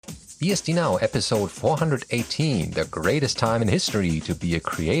BSD Now, episode 418, the greatest time in history to be a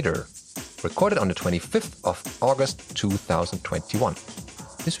creator. Recorded on the 25th of August 2021.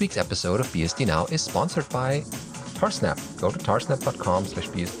 This week's episode of BSD Now is sponsored by Tarsnap. Go to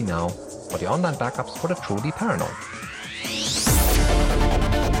tarsnap.com/BSD Now for the online backups for the truly paranoid.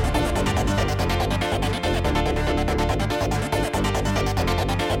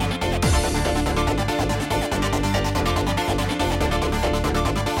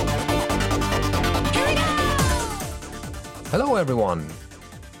 Hello everyone.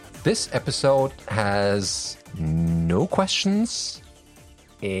 This episode has no questions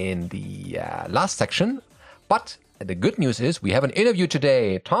in the last section, but the good news is we have an interview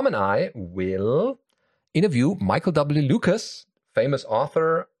today. Tom and I will interview Michael W. Lucas, famous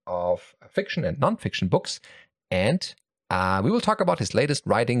author of fiction and non-fiction books, and we will talk about his latest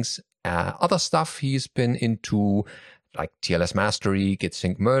writings, other stuff he's been into, like TLS Mastery, Git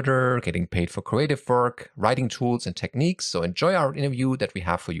Sync Murder, getting paid for creative work, writing tools and techniques. So enjoy our interview that we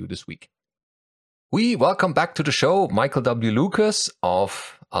have for you this week. We welcome back to the show Michael W. Lucas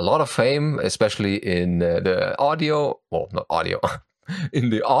of a lot of fame, especially in the audio, well, not audio,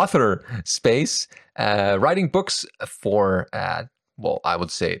 in the author space, writing books for, I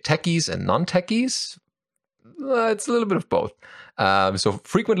would say techies and non-techies. It's a little bit of both. So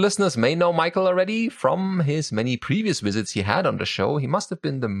frequent listeners may know Michael already from his many previous visits he had on the show. He must have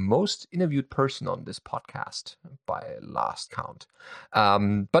been the most interviewed person on this podcast by last count.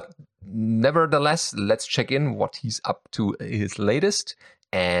 But nevertheless, let's check in what he's up to his latest.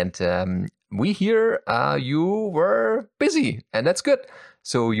 And we hear you were busy, and that's good.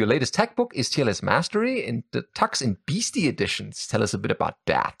 So your latest tech book is TLS Mastery in the Tux and Beastie editions. Tell us a bit about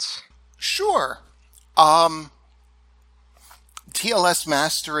that. Sure. TLS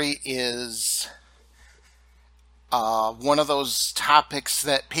Mastery is one of those topics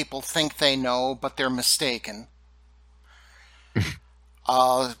that people think they know, but they're mistaken.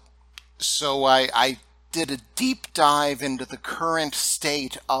 So I did a deep dive into the current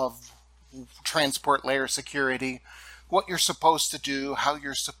state of transport layer security, what you're supposed to do, how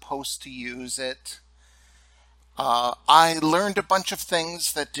you're supposed to use it. I learned a bunch of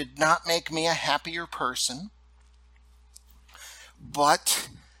things that did not make me a happier person, but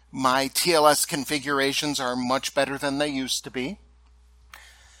my TLS configurations are much better than they used to be.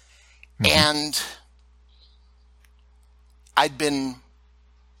 And I'd been,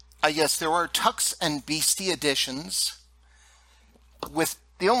 yes, there are Tux and Beastie editions, with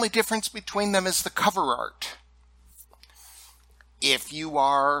the only difference between them is the cover art. If you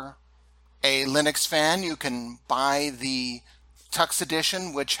are a Linux fan, you can buy the Tux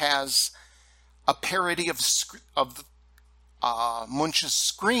edition, which has a parody of Munch's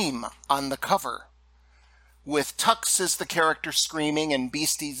Scream on the cover, with Tux as the character screaming and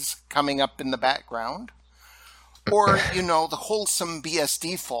Beasties coming up in the background. Or, the wholesome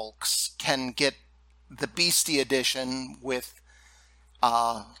BSD folks can get the Beastie edition with,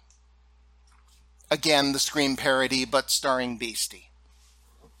 again, the Scream parody, but starring Beastie.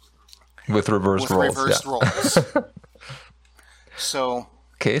 With reversed roles. So.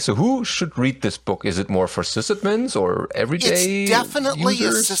 Okay, so who should read this book? Is it more for sysadmins or everyday It's definitely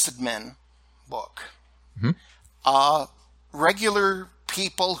users? a sysadmin book. Mm-hmm. Regular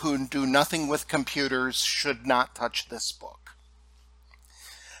people who do nothing with computers should not touch this book.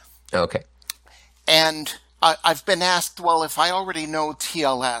 Okay. And I've been asked, well, if I already know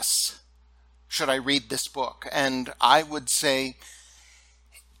TLS, should I read this book? And I would say,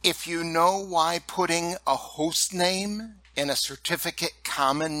 if you know why putting a host name in a certificate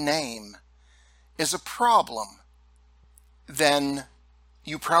common name is a problem, then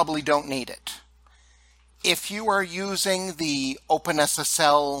you probably don't need it. If you are using the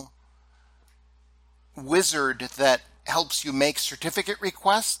OpenSSL wizard that helps you make certificate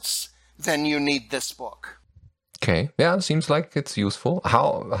requests, then you need this book. Okay, yeah, seems like it's useful.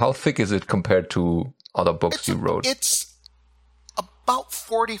 How thick is it compared to other books you wrote? It's about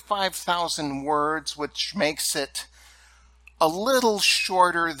 45,000 words, which makes it a little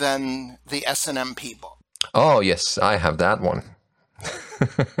shorter than the SNMP book. Oh, yes, I have that one.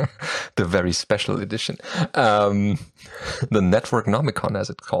 The very special edition. The Networknomicon, as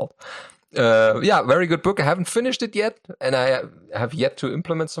it's called. Yeah, very good book. I haven't finished it yet, and I have yet to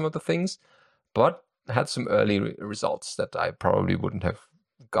implement some of the things, but had some early results that I probably wouldn't have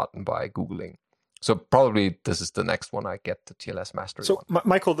gotten by Googling. So probably this is the next one I get, the TLS Mastery one. So,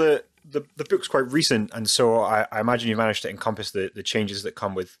 Michael, the book's quite recent, and so I imagine you managed to encompass the changes that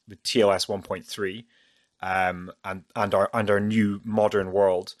come with TLS 1.3 and our new modern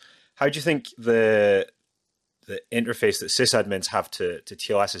world. How do you think the the interface that sysadmins have to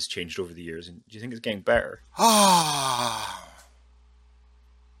TLS has changed over the years, and do you think it's getting better?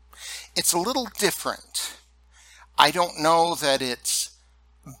 It's a little different. I don't know that it's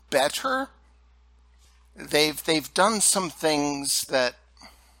better. They've done some things that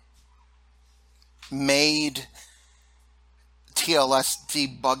made TLS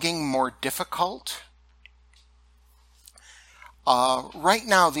debugging more difficult. Right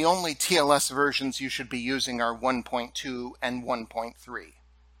now, the only TLS versions you should be using are 1.2 and 1.3.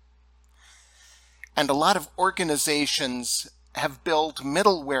 And a lot of organizations have built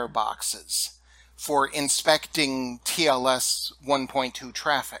middleware boxes for inspecting TLS 1.2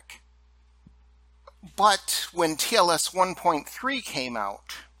 traffic. But when TLS 1.3 came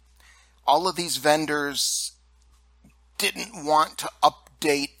out, all of these vendors didn't want to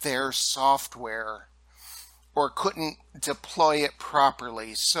update their software or couldn't deploy it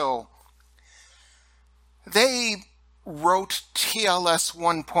properly. So they wrote TLS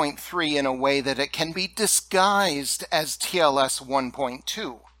 1.3 in a way that it can be disguised as TLS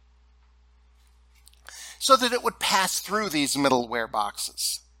 1.2 so that it would pass through these middleware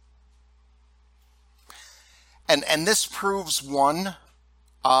boxes. And this proves, one,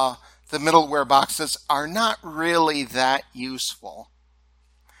 the middleware boxes are not really that useful.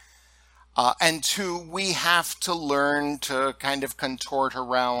 And two, we have to learn to kind of contort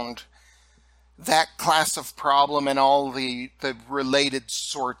around that class of problem and all the related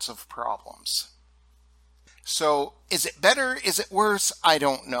sorts of problems. So is it better? Is it worse? I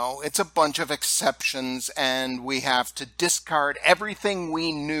don't know. It's a bunch of exceptions, and we have to discard everything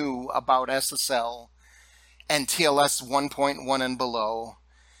we knew about SSL and TLS 1.1 and below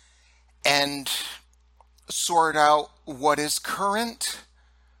and sort out what is current,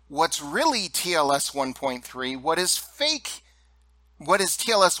 what's really TLS 1.3, what is fake, what is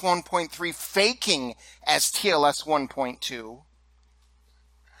TLS 1.3 faking as TLS 1.2,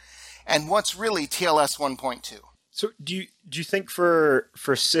 and what's really TLS 1.2. So do you think for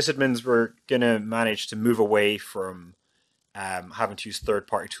sysadmins we're going to manage to move away from having to use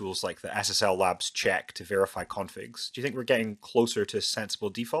third-party tools like the SSL Labs check to verify configs? Do you think we're getting closer to sensible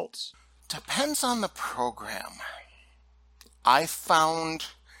defaults? Depends on the program. I found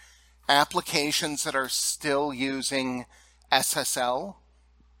applications that are still using SSL,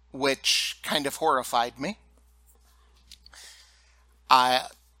 which kind of horrified me.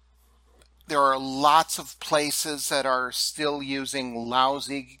 There are lots of places that are still using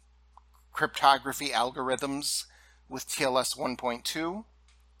lousy cryptography algorithms with TLS 1.2.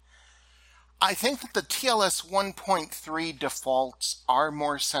 I think that the TLS 1.3 defaults are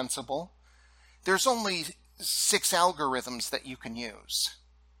more sensible. There's only 6 algorithms that you can use,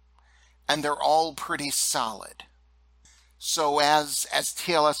 and they're all pretty solid. So as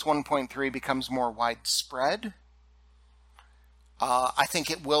TLS 1.3 becomes more widespread, I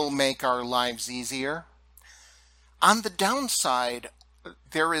think it will make our lives easier. On the downside,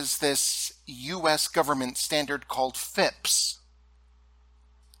 there is this U.S. government standard called FIPS,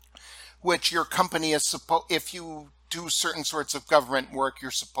 which your company is if you do certain sorts of government work, you're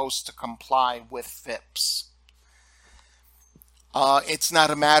supposed to comply with FIPS. It's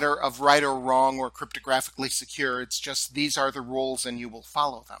not a matter of right or wrong or cryptographically secure. It's just these are the rules and you will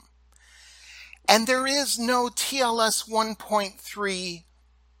follow them. And there is no TLS 1.3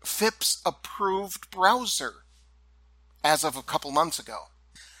 FIPS approved browser as of a couple months ago.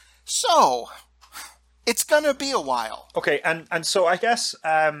 So it's going to be a while. Okay, and so I guess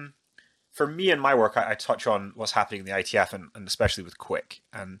for me and my work, I touch on what's happening in the IETF and especially with Quick.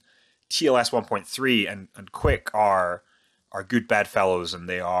 And TLS 1.3 and Quick are good bedfellows, and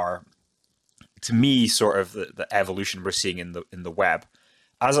they are, to me, sort of the evolution we're seeing in the web.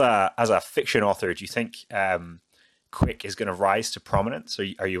 As a fiction author, do you think Quick is going to rise to prominence?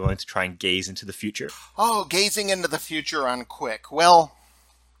 Are you willing to try and gaze into the future? Oh, gazing into the future on Quick. Well,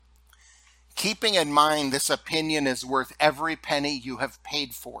 keeping in mind this opinion is worth every penny you have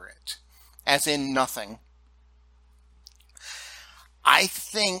paid for it, as in nothing. I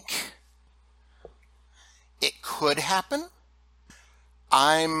think it could happen.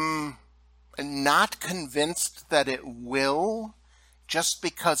 I'm not convinced that it will, just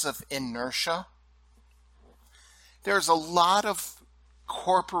because of inertia. There's a lot of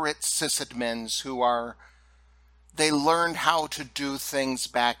corporate sysadmins who they learned how to do things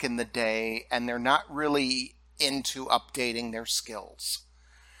back in the day, and they're not really into updating their skills,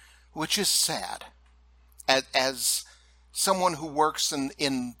 which is sad. As someone who works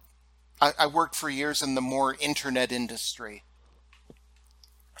I worked for years in the more internet industry,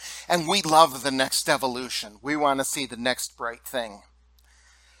 and we love the next evolution. We want to see the next bright thing.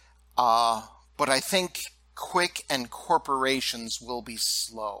 But I think quick and corporations will be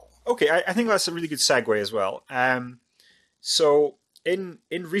slow. Okay, I think that's a really good segue as well. So in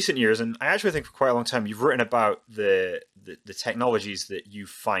recent years, and I actually think for quite a long time, you've written about the technologies that you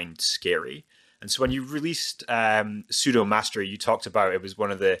find scary. And so when you released Sudo Mastery, you talked about it was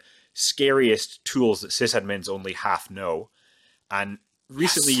one of the scariest tools that sysadmins only half know. And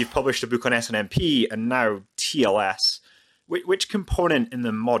recently you've published a book on SNMP and now TLS. Which component in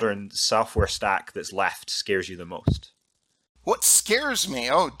the modern software stack that's left scares you the most? What scares me?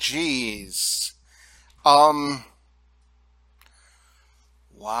 Oh, geez. Wow.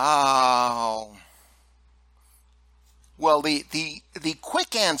 Well, the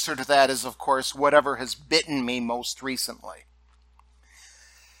quick answer to that is, of course, whatever has bitten me most recently.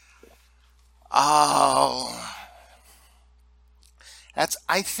 Oh.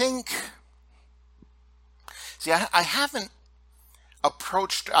 I think... See, I haven't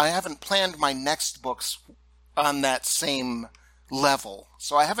planned my next books on that same level,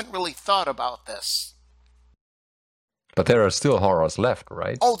 so I haven't really thought about this. But there are still horrors left,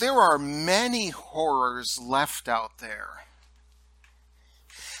 right? Oh, there are many horrors left out there.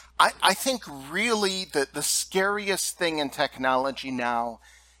 I think really that the scariest thing in technology now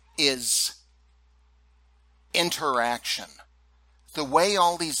is interaction. The way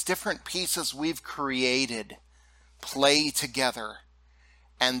all these different pieces we've created play together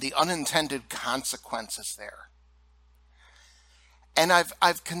and the unintended consequences there. And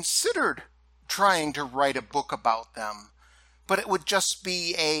I've considered trying to write a book about them, but it would just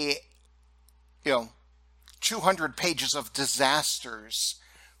be 200 pages of disasters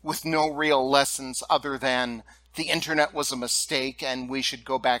with no real lessons other than the internet was a mistake and we should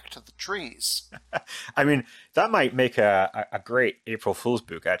go back to the trees. I mean, that might make a great April Fool's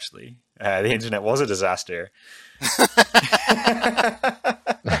book, actually. The internet was a disaster.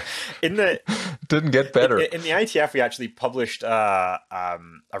 Didn't get better. In the IETF, we actually published a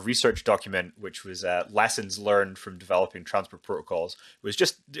research document which was lessons learned from developing transport protocols.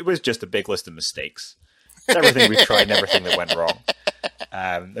 It was just a big list of mistakes. Everything we've tried and everything that went wrong.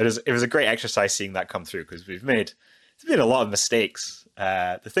 It was a great exercise seeing that come through because there's been a lot of mistakes.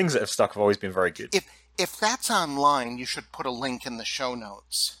 The things that have stuck have always been very good. If that's online, you should put a link in the show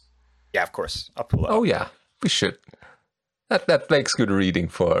notes. Yeah, of course. I'll pull it up. Oh yeah, we should. That makes good reading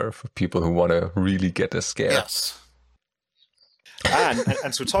for people who want to really get a scare. Yes.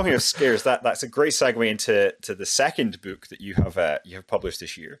 And so talking of scares, that's a great segue into the second book that you have published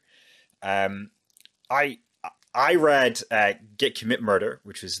this year. I read Git Commit Murder,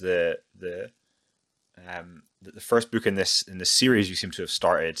 which is the first book in this series you seem to have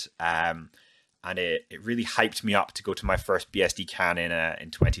started, and it really hyped me up to go to my first BSD Can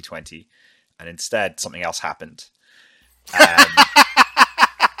in 2020, and instead something else happened.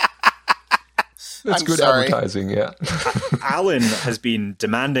 That's good advertising, yeah. Alan has been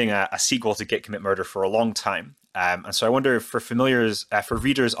demanding a sequel to Git Commit Murder for a long time. And so I wonder if for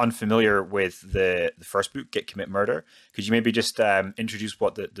readers unfamiliar with the first book, Git Commit Murder, could you maybe just introduce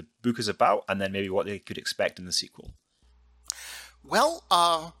what the book is about and then maybe what they could expect in the sequel?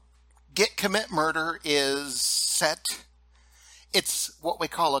 Well, Git Commit Murder is set. It's what we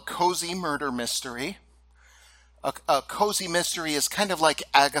call a cozy murder mystery. A cozy mystery is kind of like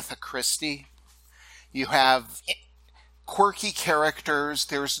Agatha Christie. You have quirky characters.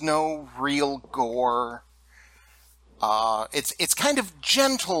 There's no real gore. It's kind of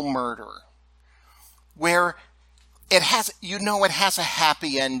gentle murder, where it has a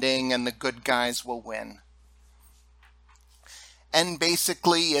happy ending and the good guys will win. And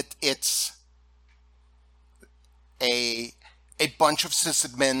basically, it's a bunch of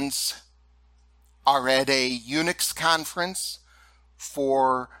sysadmins are at a Unix conference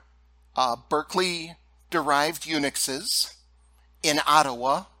for Berkeley-derived Unixes in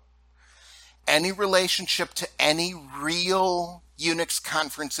Ottawa. Any relationship to any real Unix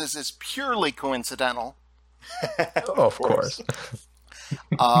conferences is purely coincidental. Of course.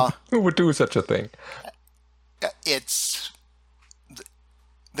 Who would do such a thing?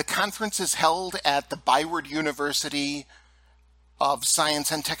 The conference is held at the Byward University of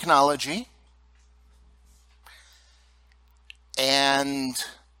Science and Technology. And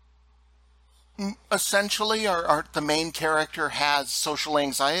essentially, the main character has social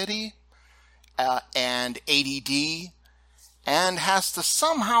anxiety and ADD, and has to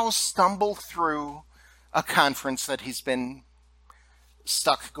somehow stumble through a conference that he's been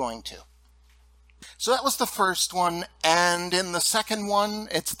stuck going to. So that was the first one, and in the second one,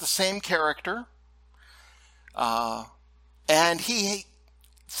 it's the same character, and he,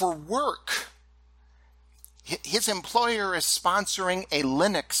 for work, his employer is sponsoring a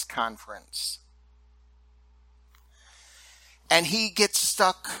Linux conference. and he gets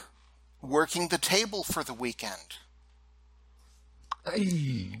stuck working the table for the weekend.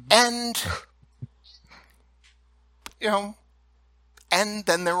 And, and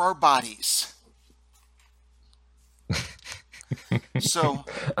then there are bodies. So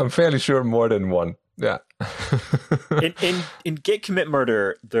I'm fairly sure more than one. Yeah. in Git Commit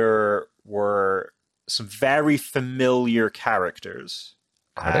Murder, there were some very familiar characters.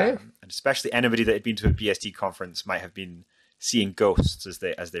 Are they? And especially anybody that had been to a BSD conference might have been seeing ghosts as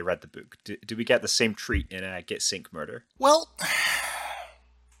they read the book. Do we get the same treat in a Git Sync Murder? Well,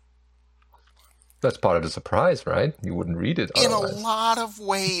 that's part of the surprise, right? You wouldn't read it otherwise. In a lot of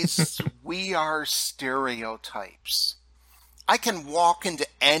ways, we are stereotypes. I can walk into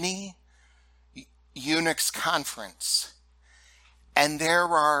any Unix conference, and there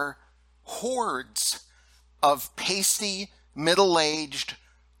are hordes of pasty, middle-aged,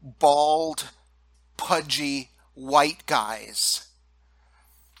 bald, pudgy, white guys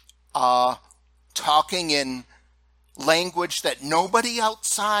talking in language that nobody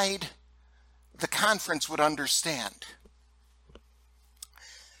outside the conference would understand.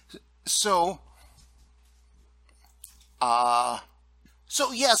 So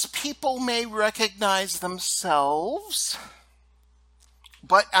yes, people may recognize themselves,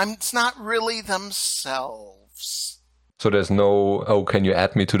 but it's not really themselves. So there's no, oh, can you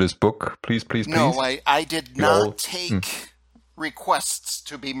add me to this book, please? No, I did not take requests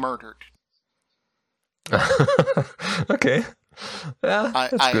to be murdered. Okay. Yeah,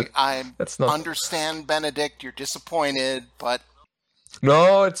 that's good. I that's not... understand, Benedict, you're disappointed, but...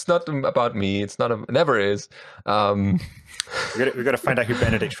 No, it's not about me. It's not. Never is. We've got to find out who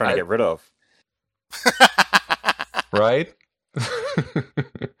Benedict's trying to get rid of. Right?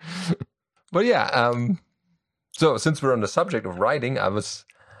 But yeah, so since we're on the subject of writing, I was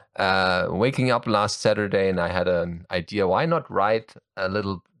waking up last Saturday and I had an idea. Why not write a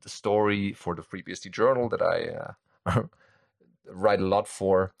little story for the FreeBSD journal that I write a lot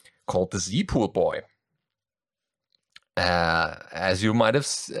for, called The Z-Pool Boy. As you might have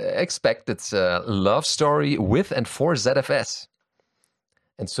expected, it's a love story with and for ZFS.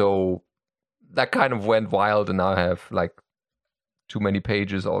 And so that kind of went wild, and now I have like too many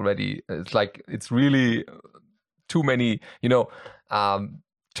pages already. It's really too many,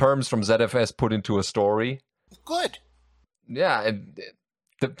 terms from ZFS put into a story. Good. Yeah, and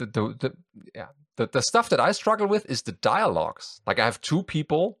the stuff that I struggle with is the dialogues. Like I have two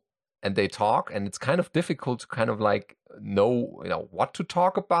people and they talk, and it's kind of difficult to kind of like know what to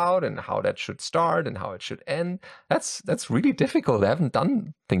talk about and how that should start and how it should end. That's really difficult. I haven't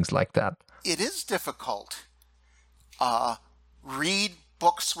done things like that. It is difficult. Read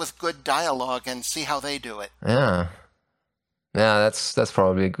books with good dialogue and see how they do it. Yeah, that's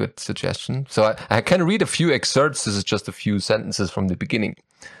probably a good suggestion. So I can read a few excerpts. This is just a few sentences from the beginning.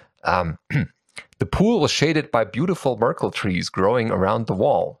 The pool was shaded by beautiful myrtle trees growing around the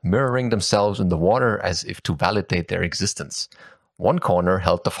wall, mirroring themselves in the water as if to validate their existence. One corner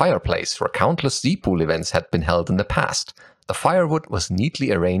held the fireplace, where countless Z-Pool events had been held in the past. The firewood was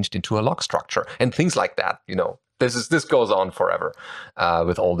neatly arranged into a log structure, and things like that. This goes on forever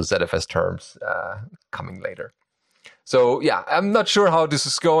with all the ZFS terms coming later. So yeah, I'm not sure how this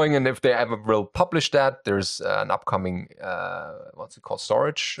is going and if they ever will publish that. There's an upcoming, what's it called,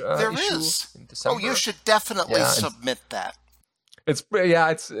 storage there issue is. in December. Oh, you should definitely submit that. It's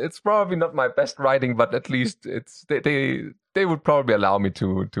probably not my best writing, but at least they would probably allow me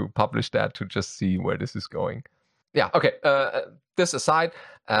to publish that, to just see where this is going. Yeah, okay. This aside,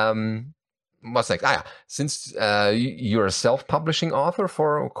 what's next? Since you're a self-publishing author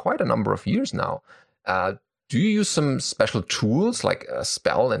for quite a number of years now, do you use some special tools like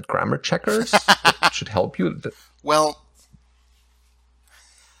spell and grammar checkers that should help you? Well,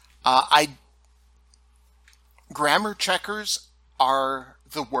 grammar checkers are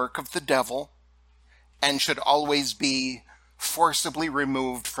the work of the devil and should always be forcibly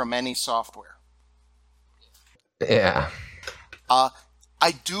removed from any software. Yeah.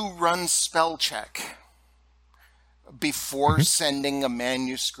 I do run spell check before sending a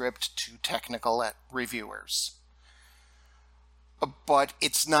manuscript to technical reviewers. But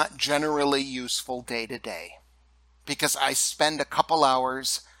it's not generally useful day to day, because I spend a couple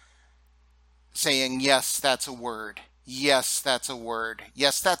hours saying, yes, that's a word. Yes, that's a word.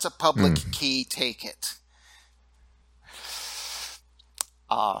 Yes, that's a public key. Take it.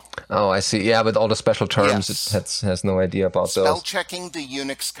 I see. Yeah, with all the special terms, yes. It has no idea about Spell those. Spell checking the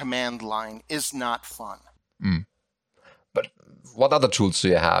Unix command line is not fun. But what other tools do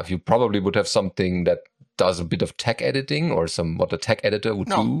you have? You probably would have something that does a bit of tech editing, or what a tech editor would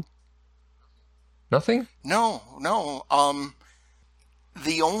do. Nothing? No.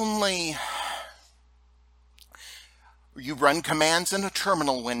 You run commands in a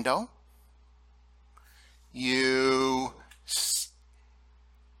terminal window. You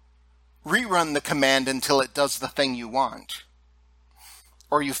rerun the command until it does the thing you want.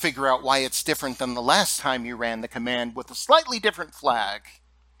 Or you figure out why it's different than the last time you ran the command with a slightly different flag.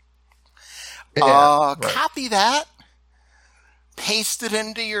 Right. Copy that, paste it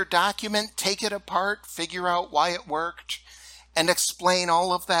into your document, take it apart, figure out why it worked, and explain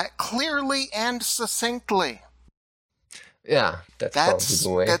all of that clearly and succinctly. Yeah, that's probably the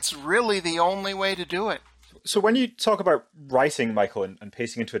way. That's really the only way to do it. So when you talk about writing, Michael, and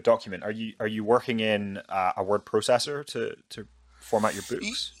pasting into a document, are you working in a word processor to format your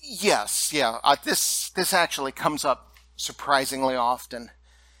books? Yes, yeah. This actually comes up surprisingly often.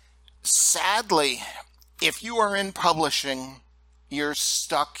 Sadly, if you are in publishing, you're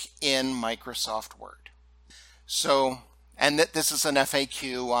stuck in Microsoft Word. So, and this is an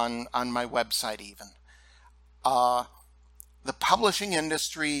FAQ on my website even. The publishing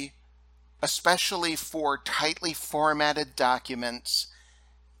industry, especially for tightly formatted documents,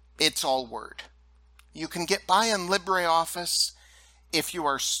 it's all Word. You can get by in LibreOffice if you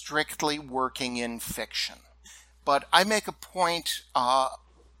are strictly working in fiction. But I make a point,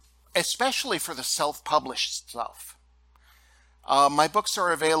 especially for the self-published stuff. My books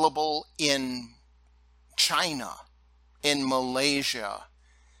are available in China, in Malaysia,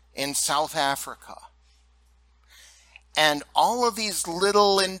 in South Africa. And all of these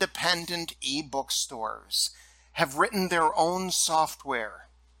little independent e-book stores have written their own software.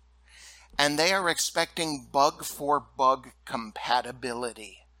 And they are expecting bug-for-bug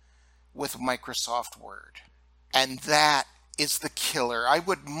compatibility with Microsoft Word. And that is the killer. I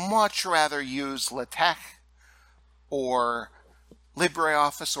would much rather use LaTeX or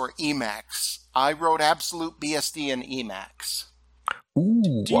LibreOffice or Emacs. I wrote Absolute BSD in Emacs.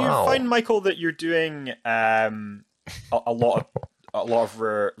 Ooh, Do you find, Michael, that you're doing a lot of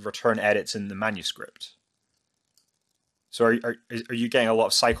return edits in the manuscript? So are you getting a lot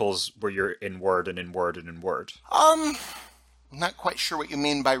of cycles where you're in Word and in Word and in Word? I'm not quite sure what you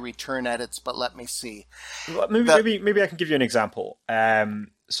mean by return edits, but let me see. Maybe I can give you an example.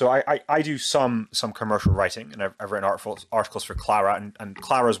 So I do some commercial writing, and I've written articles for Clara, and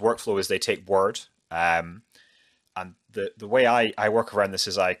Clara's workflow is they take Word, and the way I work around this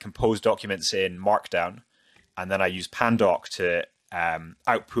is I compose documents in Markdown, and then I use Pandoc to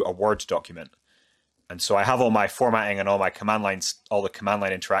output a Word document. And so I have all my formatting and all my command lines, all the command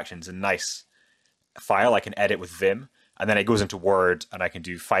line interactions in nice file I can edit with Vim, and then it goes into Word and I can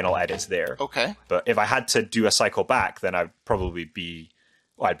do final edits there. Okay. But if I had to do a cycle back, then I'd probably be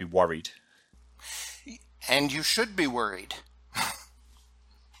worried. And you should be worried.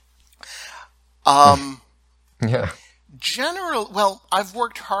 Yeah. I've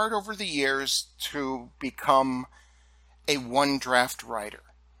worked hard over the years to become a one-draft writer.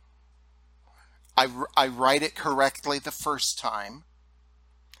 I write it correctly the first time,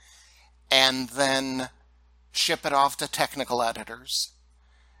 and then ship it off to technical editors.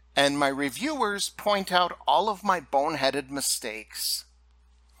 And my reviewers point out all of my boneheaded mistakes.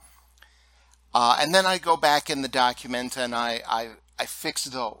 And then I go back in the document and I fix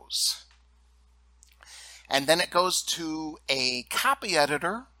those. And then it goes to a copy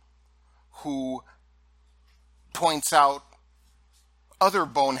editor who points out other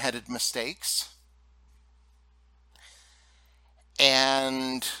boneheaded mistakes.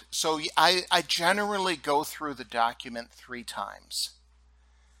 And so I generally go through the document 3 times.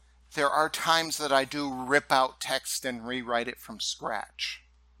 There are times that I do rip out text and rewrite it from scratch.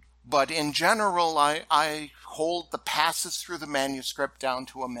 But in general, I hold the passes through the manuscript down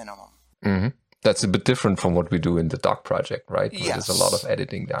to a minimum. Mm-hmm. That's a bit different from what we do in the doc project, right? Where Yes. there's a lot of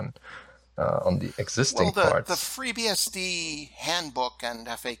editing done on the existing parts. The FreeBSD handbook and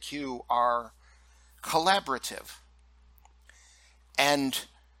FAQ are collaborative. And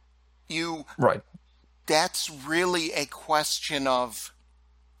right. That's really a question of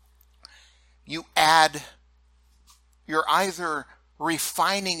you're either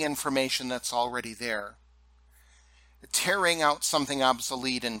refining information that's already there, tearing out something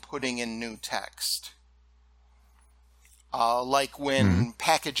obsolete and putting in new text. Like when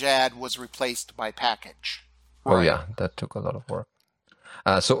package add was replaced by package. Right? Oh yeah, that took a lot of work.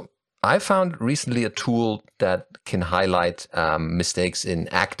 So I found recently a tool that can highlight mistakes in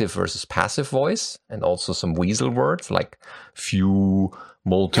active versus passive voice, and also some weasel words like few,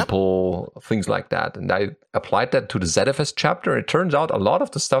 multiple, things like that. And I applied that to the ZFS chapter. It turns out a lot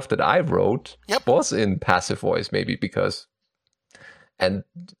of the stuff that I wrote was in passive voice, maybe because. And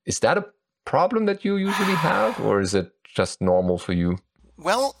is that a problem that you usually have, or is it just normal for you?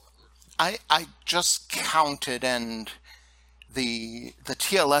 Well, I just counted, and the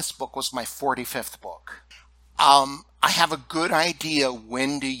TLS book was my 45th book. I have a good idea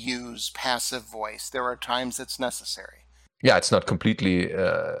when to use passive voice. There are times it's necessary. Yeah, it's not completely,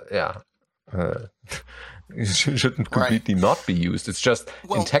 it shouldn't completely not be used. It's just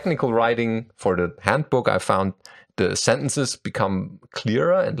in technical writing for the handbook, I found the sentences become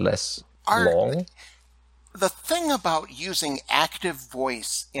clearer and less long. The thing about using active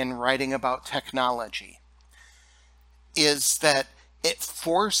voice in writing about technology is that it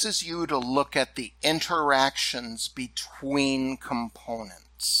forces you to look at the interactions between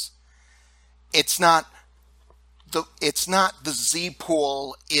components. It's not the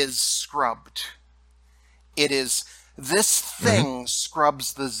Z-pool is scrubbed. It is this thing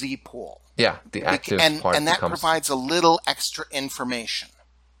scrubs the Z-pool. Yeah, the active part and that provides a little extra information.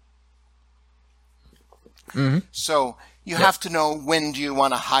 So you have to know when do you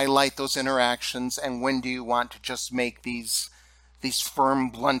want to highlight those interactions and when do you want to just make these firm,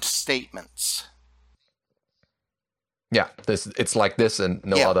 blunt statements. Yeah, it's like this and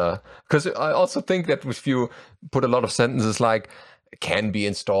no other. Because I also think that if you put a lot of sentences like can be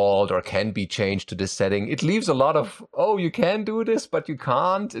installed or can be changed to this setting, it leaves a lot of, oh, you can do this, but you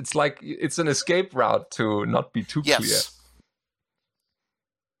can't. It's like it's an escape route to not be too clear.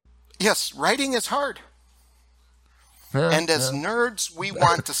 Yes, writing is hard. And as nerds, we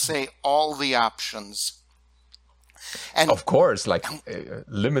want to say all the options. And of course, like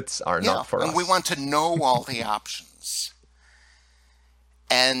limits are not for us. And we want to know all the options.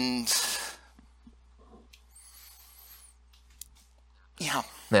 And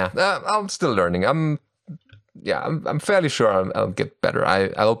I'm still learning. I'm fairly sure I'll get better.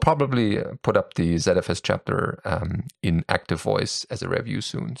 I'll probably put up the ZFS chapter in active voice as a review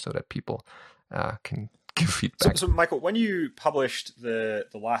soon, so that people can give feedback. So Michael, when you published the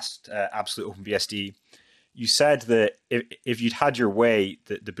last Absolute OpenBSD, you said that if you'd had your way,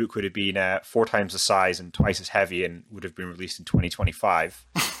 the book would have been 4 times the size and twice as heavy and would have been released in 2025.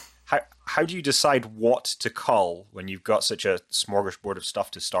 How do you decide what to cull when you've got such a smorgasbord of stuff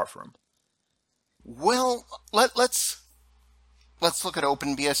to start from? Well, let's look at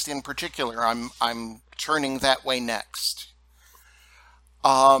OpenBSD in particular. I'm turning that way next.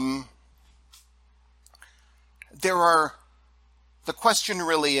 The question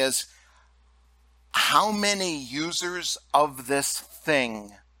really is, how many users of this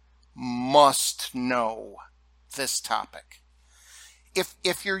thing must know this topic?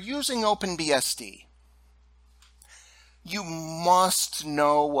 If you're using OpenBSD, you must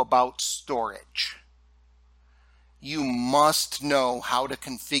know about storage. You must know how to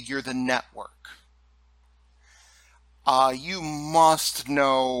configure the network. You must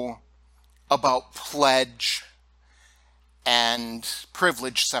know about pledge and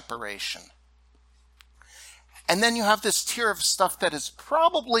privilege separation. And then you have this tier of stuff that is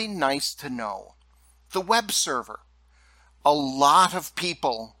probably nice to know. The web server. A lot of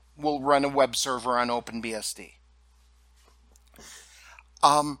people will run a web server on OpenBSD.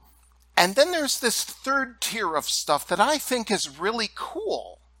 And then there's this third tier of stuff that I think is really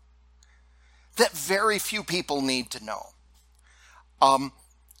cool that very few people need to know.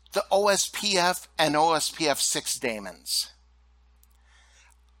 The OSPF and OSPF6 daemons.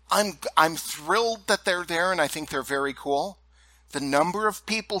 I'm thrilled that they're there, and I think they're very cool. The number of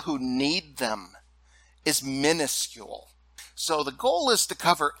people who need them is minuscule. So the goal is to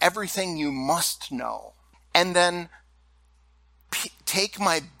cover everything you must know, and then take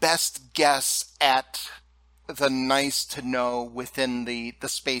my best guess at the nice to know within the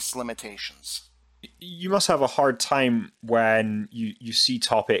space limitations. You must have a hard time when you see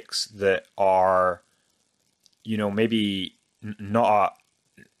topics that are, maybe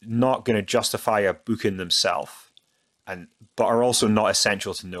not going to justify a book in themselves, but are also not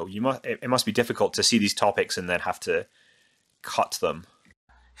essential to know. It must be difficult to see these topics and then have to cut them.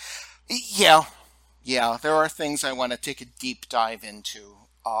 Yeah, there are things I want to take a deep dive into.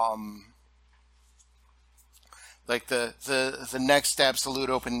 Like the next Absolute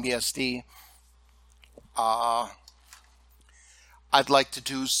OpenBSD. I'd like to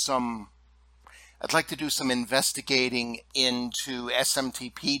do some investigating into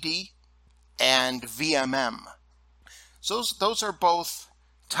SMTPD and VMM. So those are both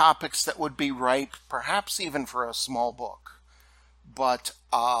topics that would be ripe, perhaps even for a small book. But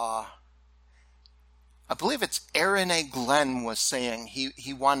I believe it's Aaron A. Glenn was saying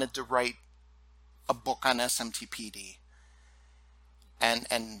he wanted to write a book on SMTPD.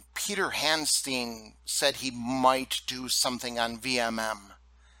 And Peter Hanstein said he might do something on VMM.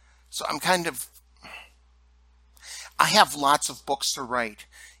 So I have lots of books to write.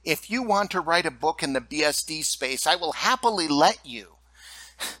 If you want to write a book in the BSD space, I will happily let you.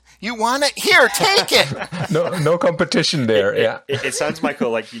 You want it? Here, take it. No competition there. It sounds, Michael,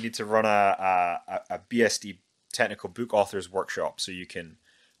 like you need to run a BSD technical book authors workshop so you can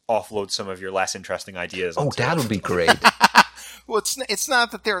offload some of your less interesting ideas. Oh, that would be great. Well, it's not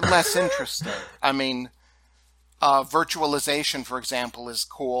that they're less interesting. I mean, virtualization, for example, is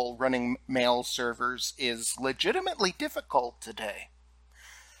cool. Running mail servers is legitimately difficult today.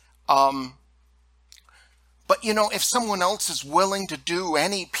 But, if someone else is willing to do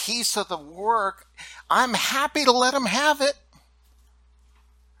any piece of the work, I'm happy to let them have it.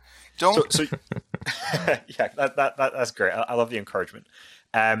 Don't. So yeah, that's great. I love the encouragement.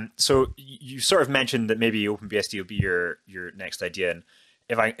 So you sort of mentioned that maybe OpenBSD will be your next idea. And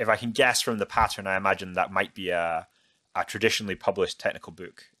if I can guess from the pattern, I imagine that might be a traditionally published technical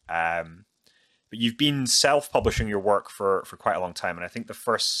book. But you've been self-publishing your work for quite a long time. And I think the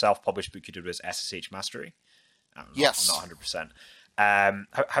first self-published book you did was SSH Mastery. Yes. I'm not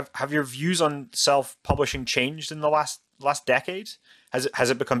 100%. Have your views on self-publishing changed in the last decade? Has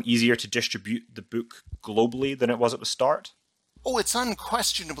it become easier to distribute the book globally than it was at the start? Oh, it's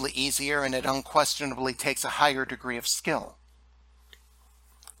unquestionably easier, and it unquestionably takes a higher degree of skill.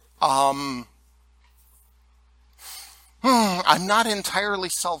 I'm not entirely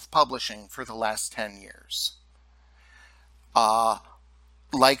self-publishing for the last 10 years.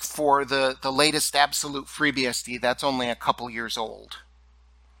 Like for the latest Absolute FreeBSD, that's only a couple years old.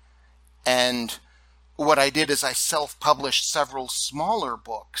 And what I did is I self-published several smaller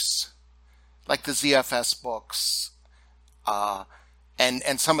books, like the ZFS books,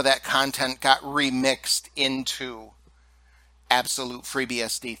 and some of that content got remixed into Absolute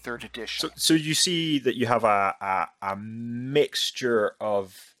FreeBSD 3rd edition. So you see that you have a mixture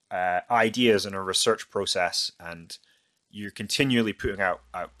of ideas in a research process, and you're continually putting out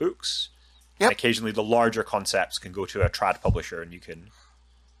books. Yep. And occasionally the larger concepts can go to a trad publisher and you can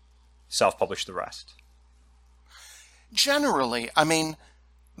self-publish the rest. Generally, I mean,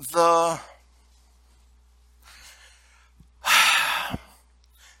 the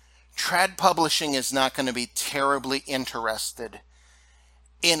trad publishing is not going to be terribly interested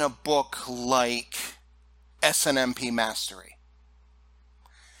in a book like SNMP Mastery.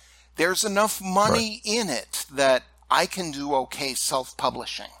 There's enough money in it that I can do okay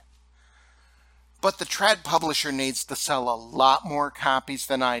self-publishing. But the trad publisher needs to sell a lot more copies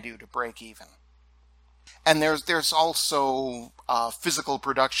than I do to break even. And there's also physical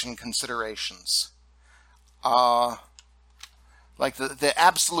production considerations. Like the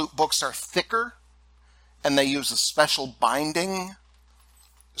Absolute books are thicker, and they use a special binding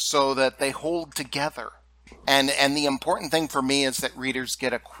so that they hold together. And the important thing for me is that readers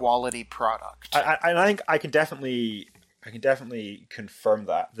get a quality product. I think I can definitely confirm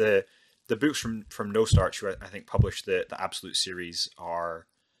that the books from No Starch, who I think published the Absolute series, are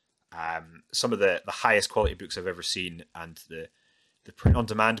some of the highest quality books I've ever seen, and the print on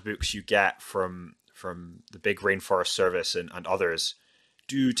demand books you get from the big Rainforest Service and others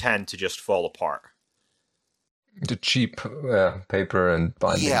do tend to just fall apart. The cheap paper and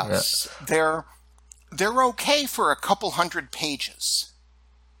binding. Yes, yeah. They're okay for a couple hundred pages.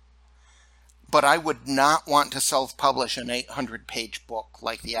 But I would not want to self-publish an 800-page book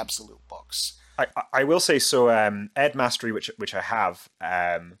like the Absolute books. I will say so. Ed Mastery, which I have,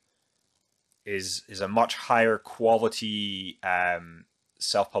 is a much higher quality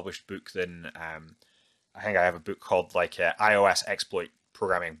self-published book than I think I have a book called iOS Exploit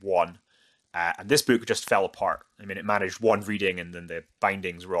Programming 1. And this book just fell apart. I mean, it managed one reading and then the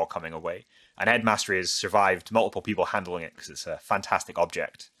bindings were all coming away. And Ed Mastery has survived multiple people handling it because it's a fantastic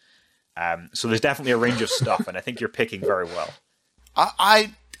object. So there's definitely a range of stuff, and I think you're picking very well.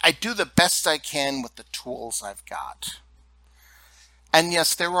 I do the best I can with the tools I've got. And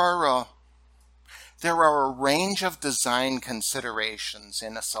yes, there are a range of design considerations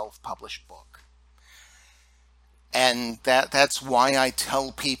in a self-published book. And that's why I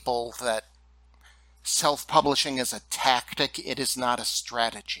tell people that self-publishing is a tactic, it is not a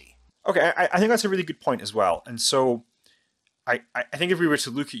strategy. Okay, I think that's a really good point as well. And so I think if we were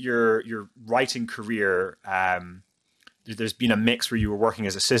to look at your writing career, there's been a mix where you were working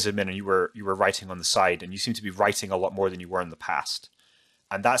as a sysadmin and you were writing on the side, and you seem to be writing a lot more than you were in the past.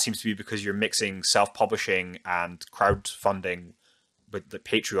 And that seems to be because you're mixing self-publishing and crowdfunding with the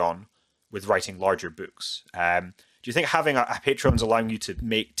Patreon with writing larger books. Do you think having a Patreon is allowing you to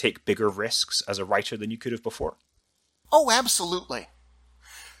take bigger risks as a writer than you could have before? Oh, absolutely.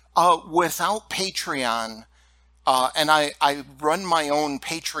 Without Patreon, and I run my own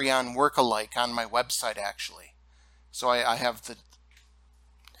Patreon work-alike on my website, actually, So I have the,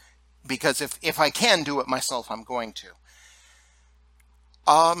 because if I can do it myself, I'm going to.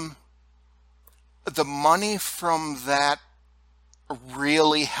 The money from that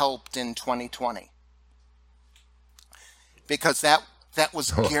really helped in 2020 because that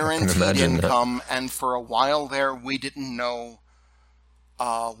was guaranteed income, and for a while there we didn't know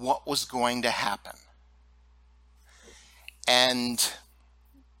what was going to happen. And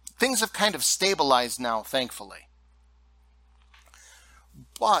things have kind of stabilized now, thankfully.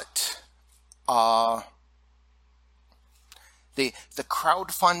 But the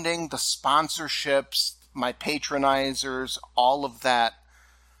crowdfunding, the sponsorships, my patronizers, all of that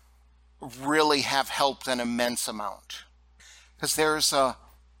really have helped an immense amount. Because there's I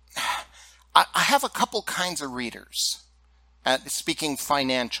have a couple kinds of readers, speaking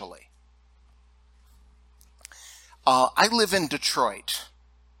financially. I live in Detroit.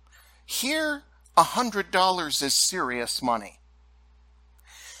 Here, $100 is serious money.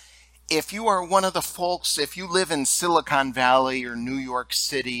 If you are one of the folks, if you live in Silicon Valley or New York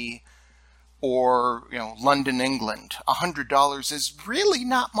City or London, England, $100 is really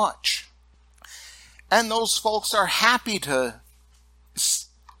not much. And those folks are happy to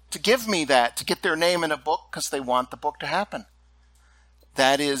give me that, to get their name in a book because they want the book to happen.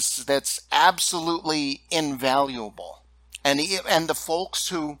 That's absolutely invaluable. And the folks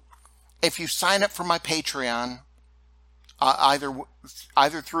who, if you sign up for my Patreon,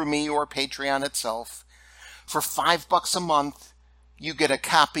 either through me or Patreon itself, for $5 a month, you get a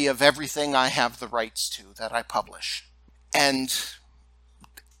copy of everything I have the rights to that I publish. And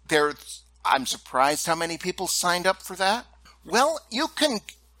I'm surprised how many people signed up for that. Well, you can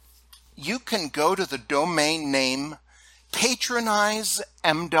go to the domain name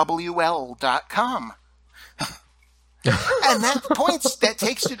patronizemwl.com. And that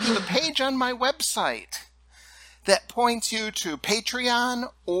takes you to the page on my website that points you to Patreon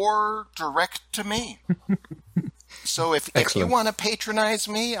or direct to me. So if you want to patronize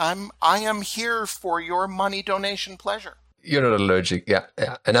me, I am here for your money donation pleasure. You're not allergic, yeah.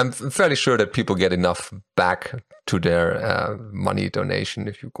 And I'm fairly sure that people get enough back to their money donation,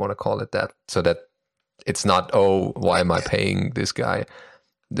 if you want to call it that, so that it's not, why am I paying this guy?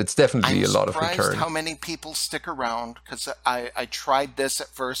 It's definitely a lot of return. I'm surprised how many people stick around, because I tried this at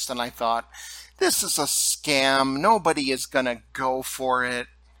first and I thought, this is a scam. Nobody is going to go for it.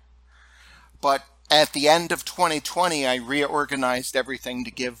 But at the end of 2020, I reorganized everything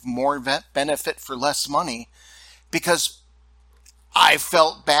to give more benefit for less money, because I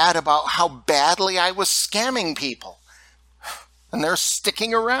felt bad about how badly I was scamming people. And they're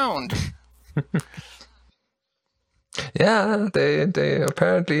sticking around. Yeah, they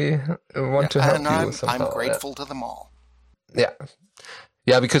apparently want to help you somehow. I'm grateful to them all. Yeah.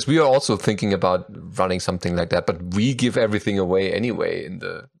 Yeah, because we are also thinking about running something like that, but we give everything away anyway in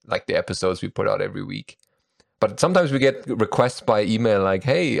the episodes we put out every week. But sometimes we get requests by email like,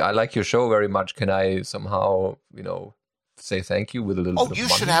 hey, I like your show very much. Can I somehow, say thank you with a little bit of money? Oh, you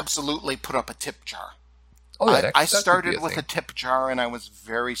should absolutely put up a tip jar. Oh, yeah, I started with a tip jar, and I was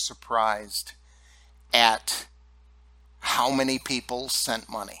very surprised at how many people sent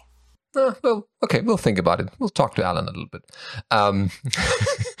money. Well, okay, we'll think about it. We'll talk to Alan a little bit.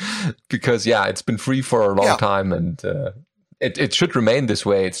 Because, it's been free for a long time, and it should remain this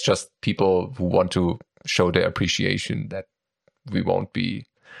way. It's just people who want to show their appreciation that we won't be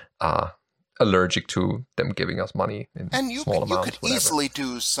allergic to them giving us money in small amounts. You could easily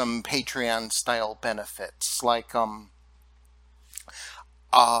do some Patreon-style benefits, like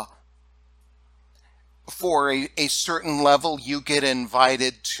for a certain level, you get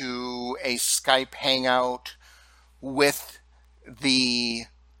invited to a Skype hangout with the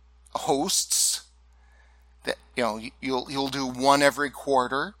hosts. That you'll do one every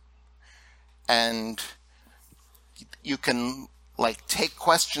quarter, and you can take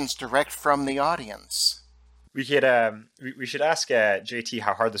questions direct from the audience. We could we should ask JT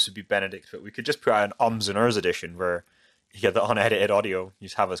how hard this would be, Benedict, but we could just put out an ums and ers edition where you get the unedited audio. You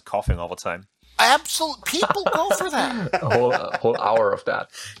just have us coughing all the time. Absolutely, people go for that. a whole hour of that.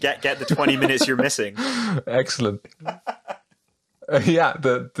 Get the 20 minutes you're missing. Excellent.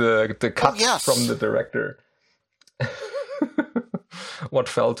 The cut from the director. What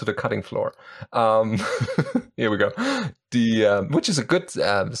fell to the cutting floor? Here we go. The which is a good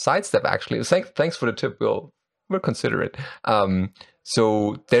sidestep, actually. Thanks for the tip. We'll consider it.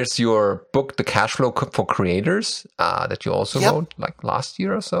 So there's your book, The Cash Flow for Creators, that you also wrote last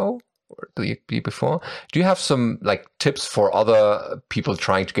year or so, or the year before. Do you have some tips for other people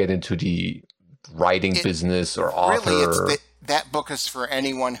trying to get into the writing business or author? Really, that book is for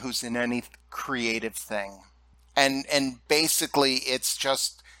anyone who's in any creative thing. And basically it's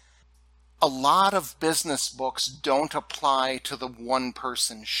just a lot of business books don't apply to the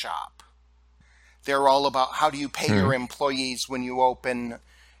one-person shop. They're all about how do you pay your employees when you open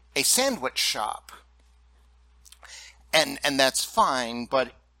a sandwich shop. And that's fine,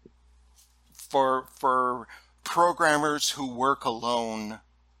 but for programmers who work alone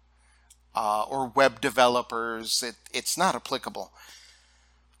or web developers, it's not applicable.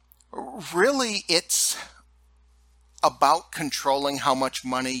 Really, it's about controlling how much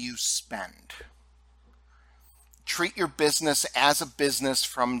money you spend. Treat your business as a business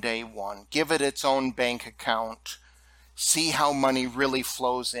from day one. Give it its own bank account. See how money really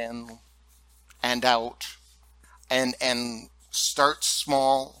flows in and out. And start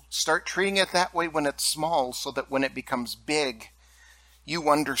small. Start treating it that way when it's small so that when it becomes big, you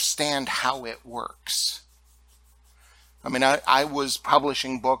understand how it works. I mean, I was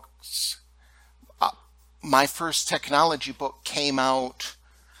publishing books. My first technology book came out,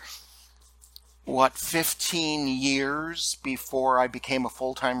 15 years before I became a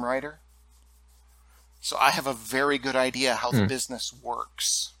full-time writer? So I have a very good idea how the business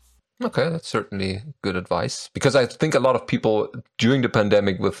works. Okay, that's certainly good advice. Because I think a lot of people during the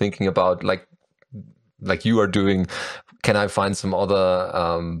pandemic were thinking about, like you are doing, can I find some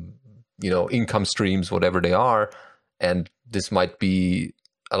other, income streams, whatever they are? And this might be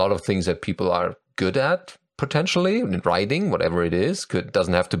a lot of things that people are good at, potentially, in writing, whatever it is.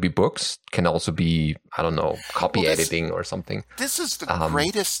 Doesn't have to be books. Can also be, I don't know, copy editing or something. This is the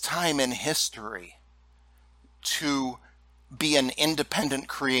greatest time in history to be an independent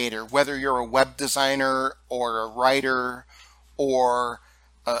creator, whether you're a web designer or a writer or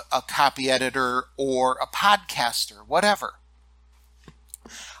a copy editor or a podcaster, whatever.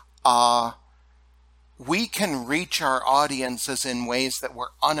 We can reach our audiences in ways that were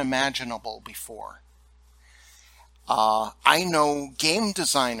unimaginable before. I know game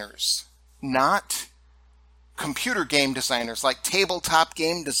designers, not computer game designers, like tabletop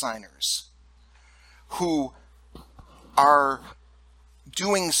game designers, who are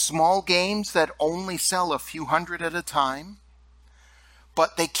doing small games that only sell a few hundred at a time,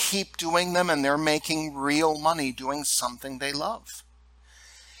 but they keep doing them and they're making real money doing something they love.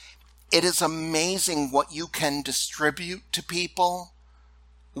 It is amazing what you can distribute to people,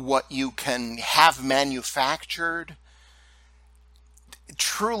 what you can have manufactured.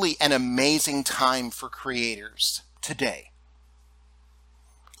 Truly an amazing time for creators today.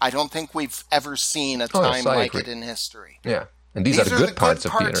 I don't think we've ever seen a time like it in history. Yeah. And these are the good parts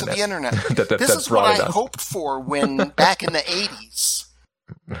of the internet. This is what I hoped for when back in the 80s.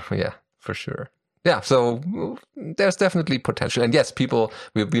 Yeah, for sure. Yeah, so there's definitely potential. And yes,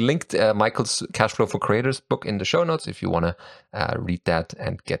 we linked Michael's Cash Flow for Creators book in the show notes if you want to read that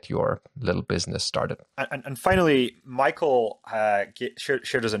and get your little business started. And finally, Michael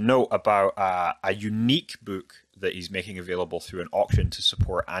shared us a note about a unique book that he's making available through an auction to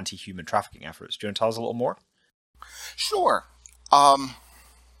support anti-human trafficking efforts. Do you want to tell us a little more? Sure.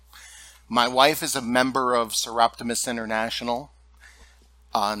 My wife is a member of Seroptimus International.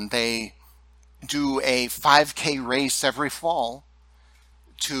 They do a 5K race every fall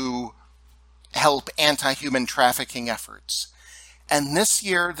to help anti-human trafficking efforts. And this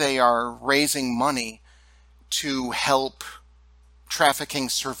year they are raising money to help trafficking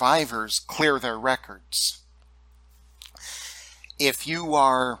survivors clear their records. If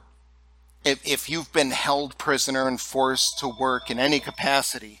you've been held prisoner and forced to work in any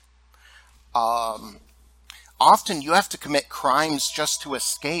capacity, often you have to commit crimes just to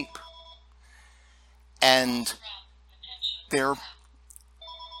escape. And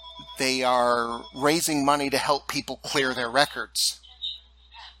they are raising money to help people clear their records.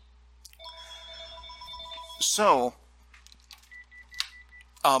 So,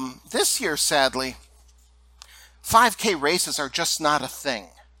 this year, sadly, 5K races are just not a thing.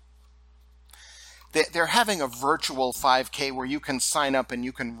 They're having a virtual 5K where you can sign up and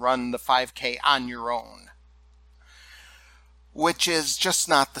you can run the 5K on your own, which is just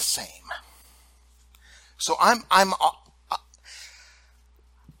not the same. So I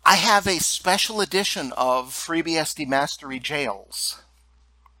have a special edition of FreeBSD Mastery Jails.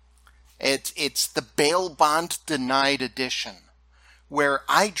 It's the Bail Bond Denied edition, where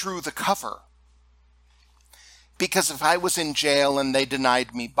I drew the cover. Because if I was in jail and they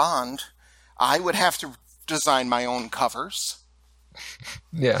denied me bond, I would have to design my own covers.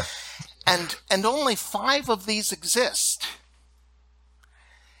 Yeah. And only 5 of these exist.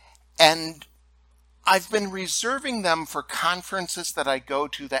 And I've been reserving them for conferences that I go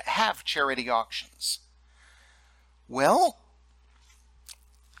to that have charity auctions. Well,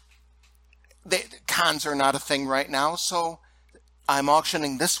 cons are not a thing right now, so I'm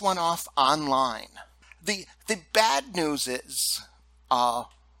auctioning this one off online. The bad news is, well,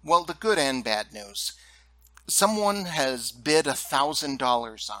 the good and bad news. Someone has bid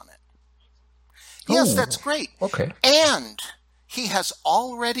 $1,000 on it. Yes, that's great. Okay. And he has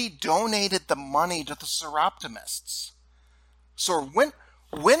already donated the money to the Seroptimists. So win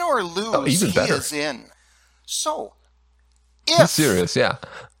or lose, he better. is in. So, He's serious, yeah.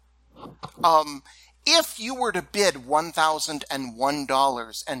 If you were to bid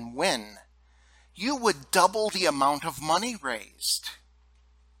 $1,001 and win, you would double the amount of money raised.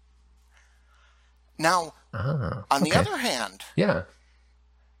 Now, on the other hand,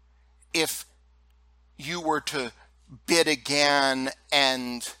 if you were to bid again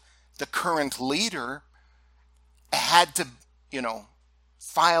and the current leader had to,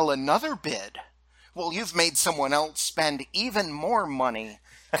 file another bid, well, you've made someone else spend even more money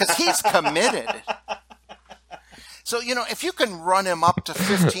because he's committed. So, if you can run him up to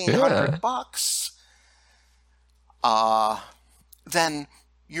 $1,500, then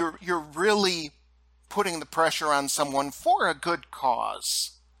you're really putting the pressure on someone for a good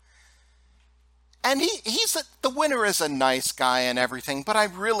cause. And the winner is a nice guy and everything, but I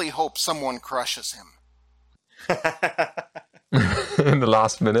really hope someone crushes him. In the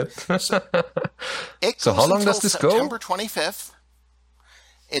last minute. So how long does this go? September 25th.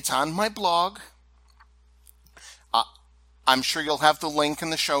 It's on my blog. I'm sure you'll have the link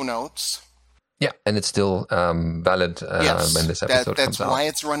in the show notes. Yeah, and it's still valid when this episode comes out. That's why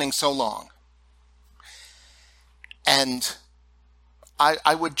it's running so long. And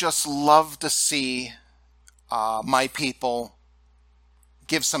I would just love to see my people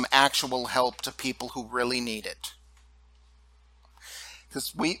give some actual help to people who really need it.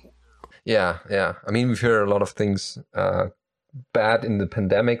 Because Yeah. I mean, we've heard a lot of things bad in the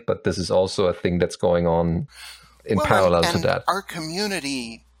pandemic, but this is also a thing that's going on in parallel to that. Our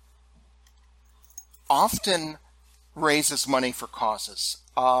community often raises money for causes.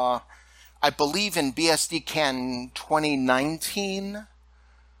 I believe in BSDCan 2019,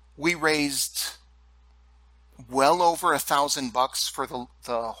 we raised well over $1,000 for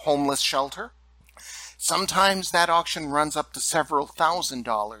the homeless shelter. Sometimes that auction runs up to several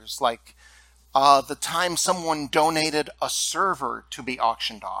 $1,000s, like the time someone donated a server to be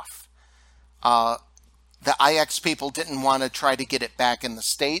auctioned off. The IX people didn't want to try to get it back in the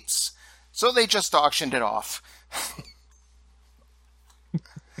States, so they just auctioned it off.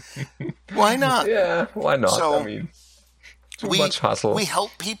 Why not? Yeah, why not? So I mean, too much hustle. We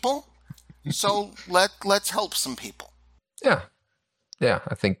help people, so let's help some people. Yeah,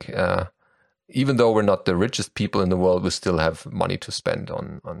 I think even though we're not the richest people in the world, we still have money to spend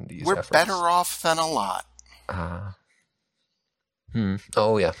on these efforts. We're better off than a lot.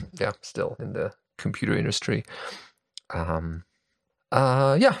 Oh, yeah, still in the computer industry. So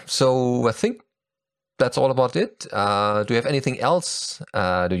I think that's all about it. Do you have anything else?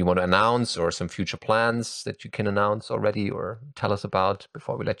 Do you want to announce or some future plans that you can announce already or tell us about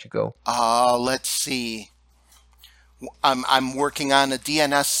before we let you go? Let's see. I'm working on a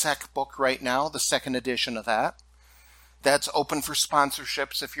DNSSEC book right now, the second edition of that. That's open for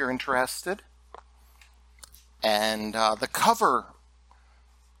sponsorships if you're interested. And the cover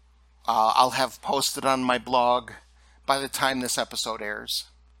I'll have posted on my blog by the time this episode airs.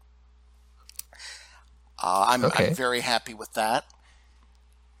 I'm very happy with that.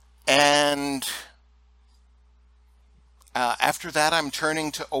 And after that, I'm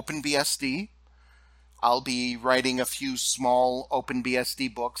turning to OpenBSD. I'll be writing a few small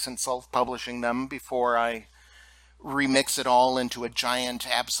OpenBSD books and self-publishing them before I remix it all into a giant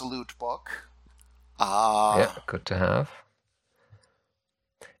absolute book. Good to have.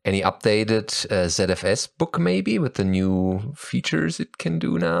 Any updated ZFS book maybe with the new features it can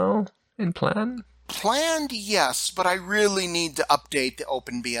do now in plan? Planned, yes, but I really need to update the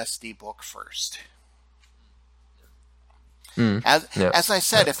OpenBSD book first. As I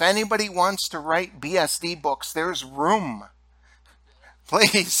said, if anybody wants to write BSD books, there's room.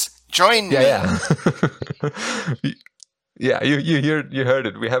 Please join me. Yeah, you heard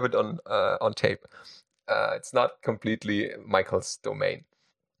it. We have it on tape. It's not completely Michael's domain.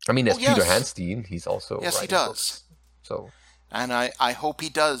 I mean, Peter Hanstein, he's also writing he does. Books, so, and I hope he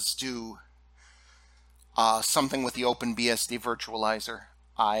does do something with the OpenBSD virtualizer.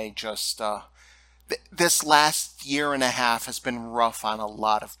 I just this last year and a half has been rough on a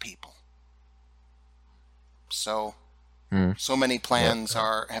lot of people. So many plans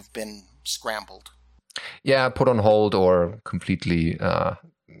have been scrambled. Yeah, put on hold or completely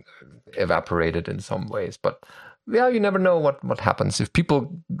evaporated in some ways. But yeah, you never know what happens. If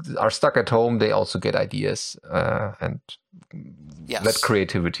people are stuck at home, they also get ideas and let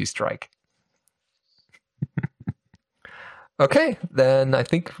creativity strike. Okay, then I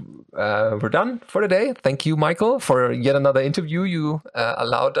think we're done for today. Thank you, Michael, for yet another interview you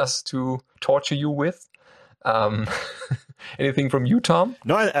allowed us to torture you with. Anything from you, Tom?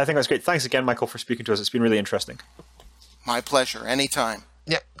 No, I think that's great. Thanks again, Michael, for speaking to us. It's been really interesting. My pleasure. Anytime.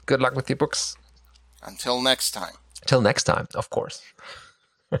 Yeah, good luck with your books. Until next time. Till next time, of course.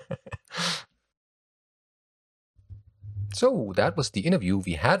 So that was the interview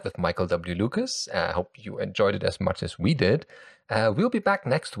we had with Michael W. Lucas. I hope you enjoyed it as much as we did. We'll be back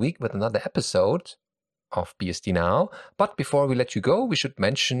next week with another episode of BSD Now. But before we let you go, we should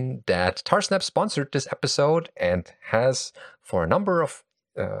mention that Tarsnap sponsored this episode and has for a number of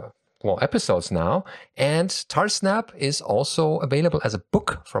episodes now. And Tarsnap is also available as a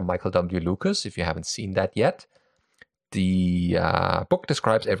book from Michael W. Lucas, if you haven't seen that yet. The book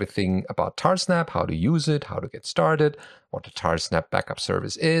describes everything about Tarsnap, how to use it, how to get started, what the Tarsnap backup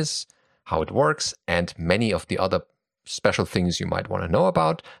service is, how it works, and many of the other special things you might want to know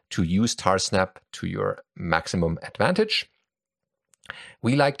about to use Tarsnap to your maximum advantage.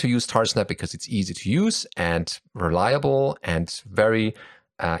 We like to use Tarsnap because it's easy to use and reliable and very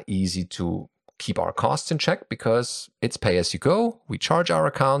easy to keep our costs in check because it's pay as you go. We charge our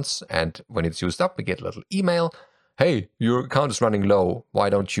accounts, and when it's used up, we get a little email. Hey, your account is running low. Why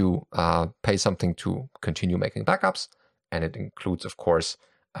don't you pay something to continue making backups? And it includes, of course,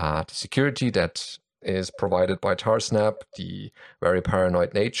 the security that is provided by Tarsnap, the very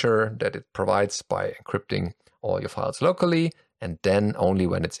paranoid nature that it provides by encrypting all your files locally. And then only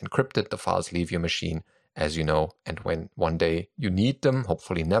when it's encrypted, the files leave your machine, as you know. And when one day you need them,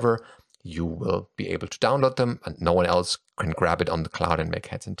 hopefully never, you will be able to download them and no one else can grab it on the cloud and make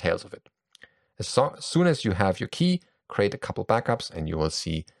heads and tails of it. As soon as you have your key, create a couple backups and you will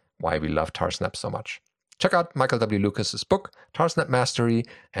see why we love Tarsnap so much. Check out Michael W. Lucas's book, Tarsnap Mastery,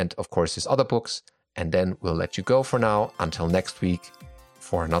 and of course his other books. And then we'll let you go for now until next week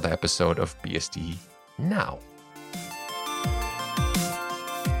for another episode of BSD Now.